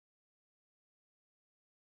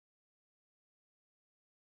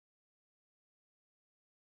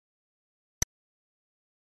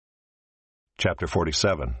Chapter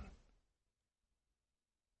 47.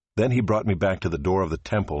 Then he brought me back to the door of the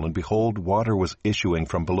temple, and behold, water was issuing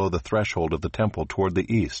from below the threshold of the temple toward the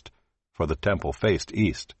east, for the temple faced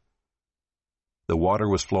east. The water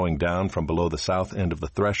was flowing down from below the south end of the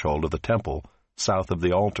threshold of the temple, south of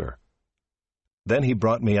the altar. Then he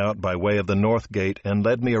brought me out by way of the north gate, and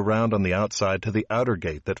led me around on the outside to the outer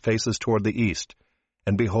gate that faces toward the east,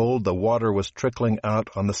 and behold, the water was trickling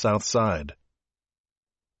out on the south side.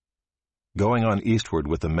 Going on eastward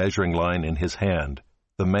with the measuring line in his hand,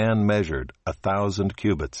 the man measured 1,000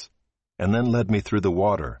 cubits, and then led me through the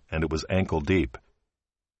water, and it was ankle deep.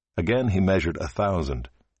 Again he measured 1,000,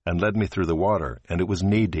 and led me through the water, and it was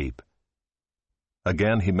knee deep.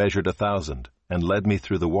 Again he measured 1,000, and led me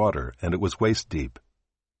through the water, and it was waist deep.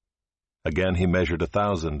 Again he measured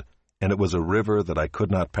 1,000, and it was a river that I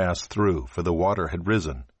could not pass through, for the water had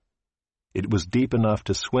risen. It was deep enough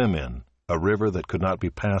to swim in, a river that could not be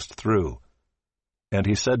passed through. And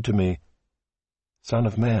he said to me, Son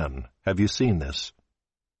of man, have you seen this?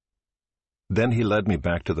 Then he led me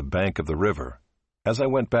back to the bank of the river. As I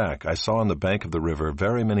went back, I saw on the bank of the river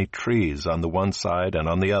very many trees on the one side and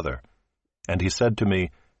on the other. And he said to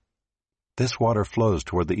me, This water flows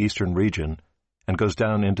toward the eastern region, and goes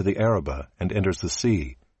down into the Arabah, and enters the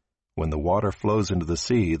sea. When the water flows into the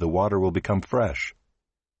sea, the water will become fresh.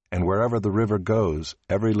 And wherever the river goes,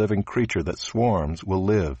 every living creature that swarms will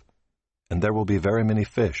live, and there will be very many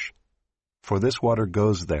fish. For this water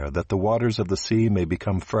goes there, that the waters of the sea may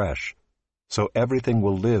become fresh. So everything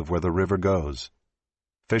will live where the river goes.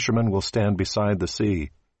 Fishermen will stand beside the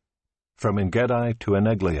sea. From Engedi to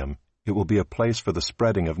Eneglaim, it will be a place for the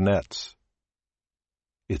spreading of nets.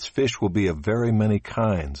 Its fish will be of very many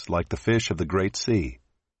kinds, like the fish of the great sea.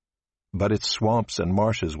 But its swamps and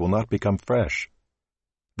marshes will not become fresh.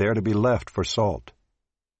 They are to be left for salt.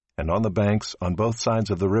 And on the banks, on both sides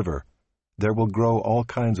of the river, there will grow all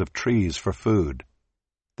kinds of trees for food.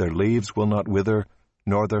 Their leaves will not wither,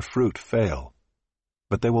 nor their fruit fail.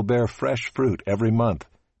 But they will bear fresh fruit every month,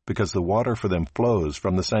 because the water for them flows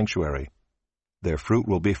from the sanctuary. Their fruit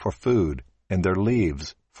will be for food, and their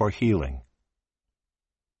leaves for healing.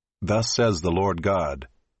 Thus says the Lord God,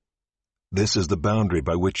 This is the boundary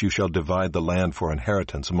by which you shall divide the land for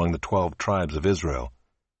inheritance among the 12 tribes of Israel.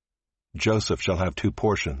 Joseph shall have 2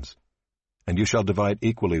 portions, and you shall divide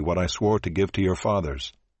equally what I swore to give to your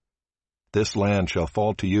fathers. This land shall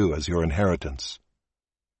fall to you as your inheritance.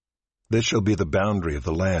 This shall be the boundary of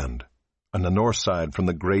the land, on the north side from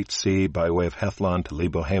the great sea by way of Hethlon to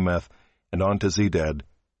Lebo-Hamath, and on to Zedad,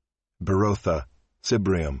 Berotha,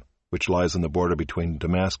 Sibrium, which lies on the border between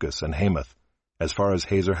Damascus and Hamath, as far as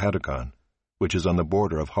Hazer-Hadakon, which is on the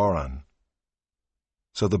border of Haran.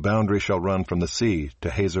 So the boundary shall run from the sea to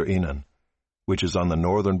Hazer-Enan, which is on the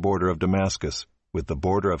northern border of Damascus, with the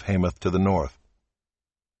border of Hamath to the north.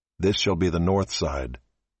 This shall be the north side.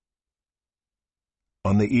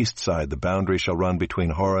 On the east side the boundary shall run between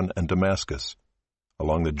Haran and Damascus,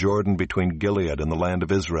 along the Jordan between Gilead and the land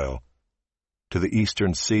of Israel, to the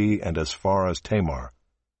eastern sea and as far as Tamar.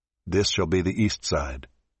 This shall be the east side.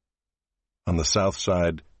 On the south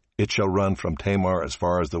side it shall run from Tamar as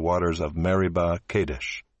far as the waters of Meribah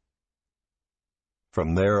Kadesh.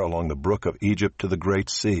 From there along the brook of Egypt to the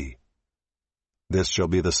great sea. This shall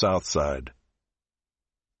be the south side.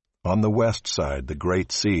 On the west side the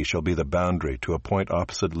great sea shall be the boundary to a point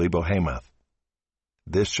opposite Lebo-Hamath.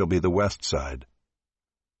 This shall be the west side.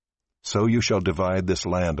 So you shall divide this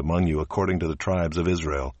land among you according to the tribes of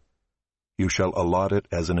Israel. You shall allot it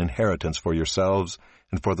as an inheritance for yourselves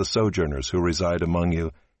and for the sojourners who reside among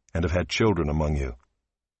you and have had children among you.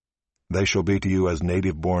 They shall be to you as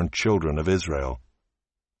native-born children of Israel.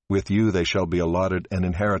 With you they shall be allotted an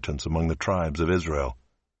inheritance among the tribes of Israel.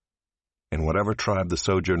 In whatever tribe the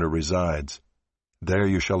sojourner resides, there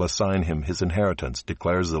you shall assign him his inheritance,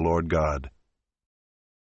 declares the Lord God.